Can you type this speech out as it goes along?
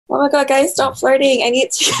Oh my god, guys, stop flirting. I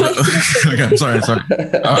need to. Okay, I'm sorry.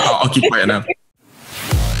 I'll keep quiet now.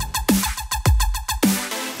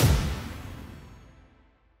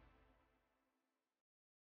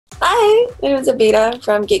 Hi, my name is Abida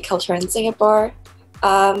from Geek Culture in Singapore.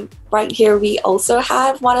 Right here, we also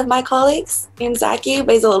have one of my colleagues named Zaki,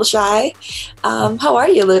 but he's a little shy. How are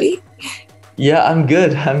you, Ludi? Yeah, I'm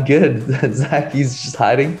good. Zaki's just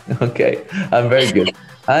hiding. Okay, I'm very good.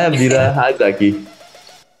 Hi, Abida. Hi, Zaki.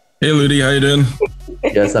 Hey, Ludi, how you doing?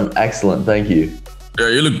 Yes, I'm excellent. Thank you. Yeah,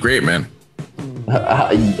 you look great, man.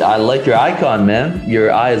 I like your icon, man.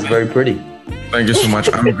 Your eye is very pretty. Thank you so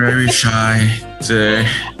much. I'm very shy today.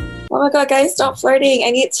 Oh my god, guys, stop flirting.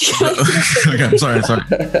 I need to. Okay, I'm sorry.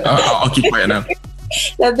 I'll keep quiet now.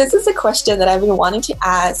 Now, this is a question that I've been wanting to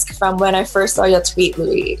ask from when I first saw your tweet,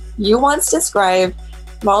 Louis. You once described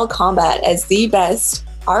Mortal Kombat as the best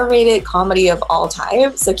R-rated comedy of all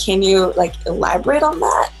time. So can you elaborate on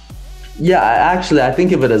that? Yeah, I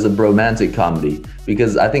think of it as a bromantic comedy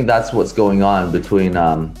because I think that's what's going on between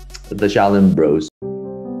the Shaolin Bros.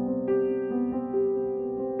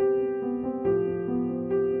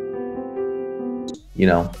 You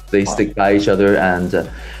know, they stick by each other and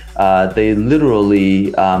they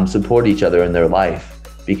literally support each other in their life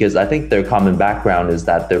because I think their common background is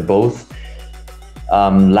that they're both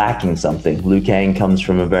lacking something. Liu Kang comes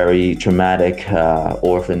from a very traumatic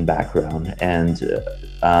orphan background, and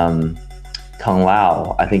Kung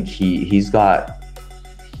Lao, I think he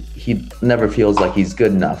never feels like he's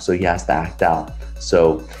good enough, so he has to act out.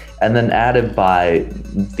 So, and then added by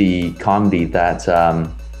the comedy that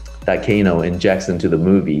that Kano injects into the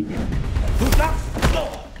movie.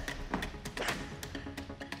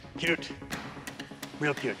 Cute.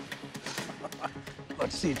 Real cute.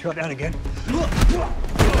 Let's see, throw it down again.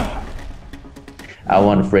 I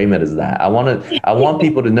want to frame it as that. I want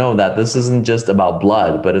people to know that this isn't just about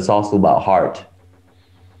blood, but it's also about heart.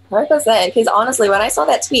 100%. Because honestly, when I saw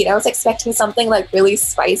that tweet, I was expecting something really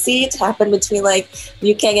spicy to happen between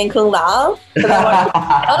Liu Kang and Kung Lao.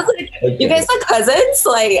 I was like, okay. You guys are cousins?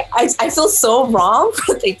 I feel so wrong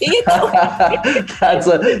for thinking it.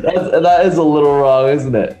 That is a little wrong,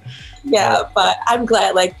 isn't it? Yeah, but I'm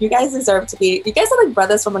glad. You guys deserve to be. You guys are like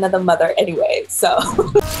brothers from another mother, anyway. So.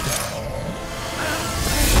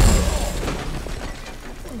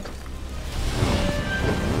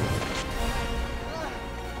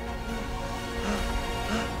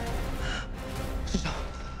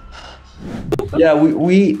 Yeah,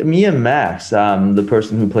 me and Max, the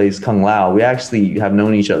person who plays Kung Lao, we actually have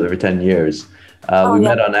known each other for 10 years. We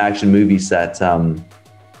met on an action movie set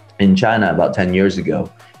in China about 10 years ago.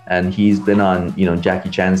 And he's been on, Jackie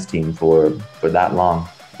Chan's team for that long.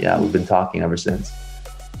 Yeah, we've been talking ever since.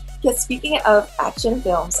 Yeah, speaking of action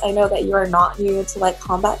films, I know that you are not new to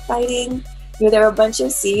combat fighting. There were a bunch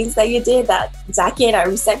of scenes that you did that Zaki and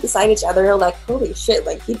I sat beside each other like, holy shit,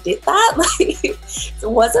 you did that?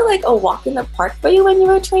 Was it a walk in the park for you when you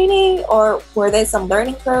were training? Or were there some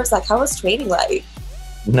learning curves? How was training like?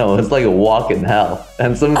 No, it's like a walk in hell.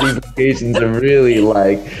 And some of these locations are really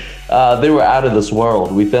they were out of this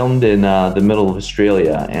world. We filmed in the middle of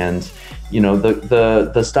Australia, and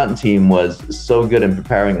the stunt team was so good in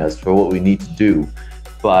preparing us for what we need to do.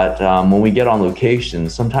 But when we get on location,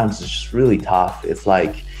 sometimes it's just really tough. It's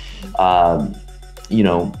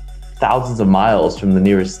thousands of miles from the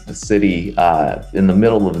nearest city in the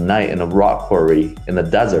middle of the night in a rock quarry in the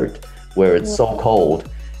desert where it's so cold.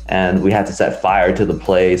 And we had to set fire to the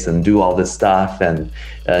place and do all this stuff and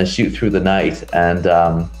shoot through the night. And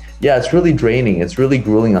yeah, it's really draining. It's really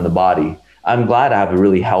grueling on the body. I'm glad I have a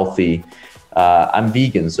really healthy, I'm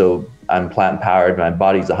vegan, so I'm plant-powered. My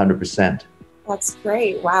body's 100%. That's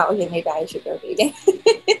great. Wow. Okay, maybe I should go vegan.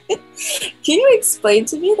 Can you explain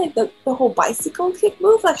to me the whole bicycle kick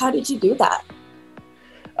move? How did you do that?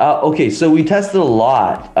 Okay, so we tested a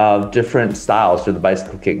lot of different styles for the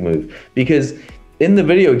bicycle kick move because in the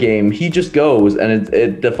video game, he just goes and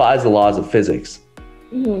it defies the laws of physics.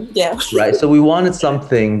 Mm-hmm. Yeah. Right. So we wanted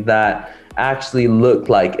something that actually looked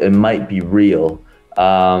like it might be real.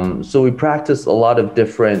 So we practiced a lot of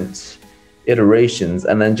different iterations,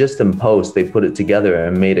 and then just in post, they put it together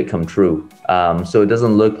and made it come true. So it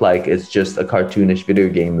doesn't look like it's just a cartoonish video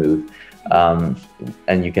game move,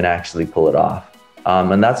 and you can actually pull it off.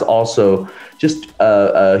 And that's also just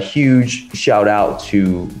a huge shout out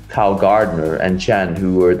to Kyle Gardner and Chen,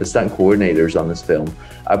 who were the stunt coordinators on this film.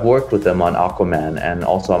 I've worked with them on Aquaman and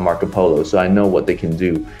also on Marco Polo, so I know what they can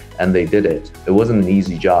do, and they did it. It wasn't an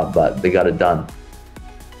easy job, but they got it done.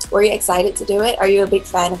 Were you excited to do it? Are you a big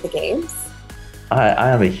fan of the games? I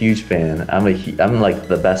am a huge fan. I'm like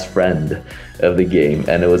the best friend of the game,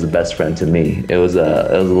 and it was a best friend to me. It was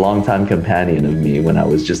a longtime companion of me when I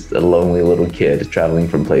was just a lonely little kid traveling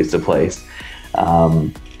from place to place.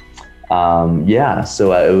 Yeah,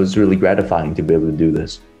 so it was really gratifying to be able to do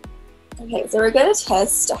this. Okay, so we're gonna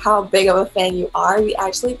test how big of a fan you are. We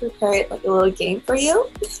actually prepared like a little game for you.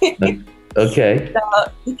 Okay. So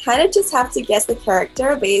you kind of just have to guess the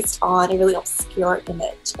character based on a really obscure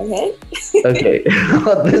image, okay? Okay.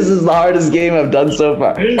 This is the hardest game I've done so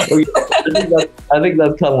far. Okay. I think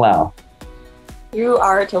that's Kung Lao. You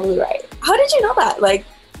are totally right. How did you know that? Like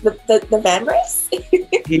the van race?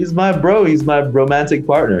 He's my bro. He's my romantic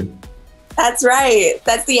partner. That's right.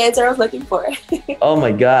 That's the answer I was looking for. Oh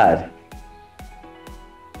my god.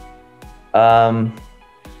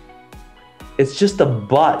 It's just a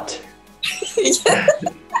butt. Yeah.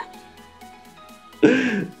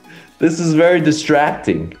 This is very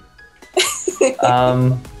distracting.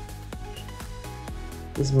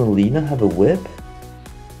 Does Melina have a whip?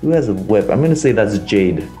 Who has a whip? I'm gonna say that's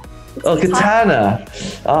Jade. Oh, Katana.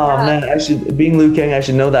 Oh Yeah. man, being Liu Kang, I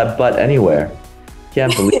should know that butt anywhere.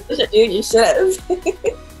 Can't believe it. Dude, you should have.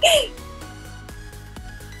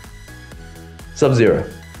 Sub-Zero.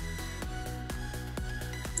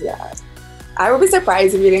 Yeah. I would be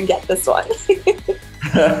surprised if you didn't get this one.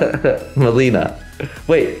 Melina.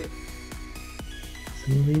 Wait. Is it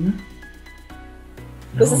Melina?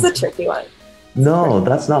 This is a tricky one. No,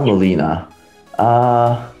 that's not Melina.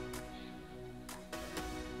 Oh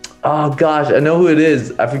gosh, I know who it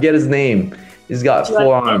is. I forget his name. He's got Do you 4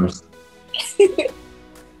 want- arms.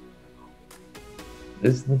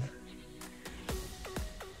 Is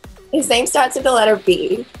His name starts with the letter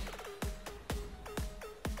B.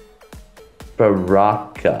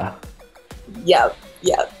 Baraka. Yep.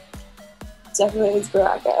 Definitely is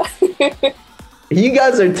Baraka. You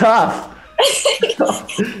guys are tough.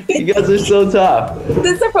 You guys are so tough.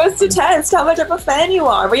 This is supposed to test how much of a fan you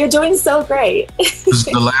are, but you're doing so great. This is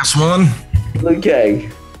the last one. Liu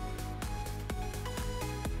Kang.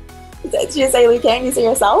 Did you say Liu Kang? You say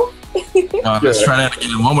yourself? Let's try that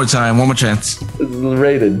again. One more time. One more chance. This is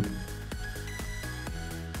rated.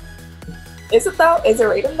 Is it though? Is it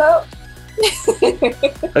Raiden though?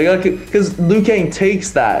 Because Liu Kang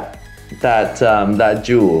takes that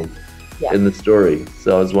jewel Yeah. in the story.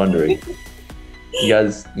 So I was wondering. You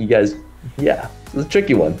guys, yeah, it's a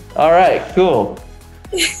tricky one. All right, cool.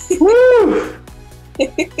 Woo!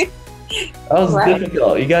 That was Right.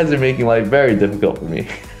 difficult. You guys are making life very difficult for me.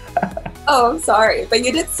 Oh, I'm sorry, but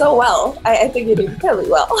you did so well. I think you did really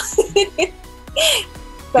well.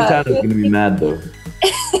 Katana's gonna be mad though.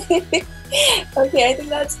 Okay, I think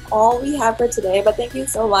that's all we have for today. But thank you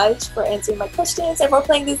so much for answering my questions and for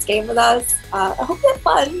playing this game with us. I hope you had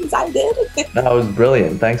fun, because I did. That was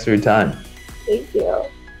brilliant. Thanks for your time. Thank you.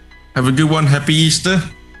 Have a good one. Happy Easter.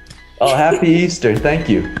 Oh, happy Easter. Thank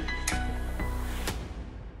you.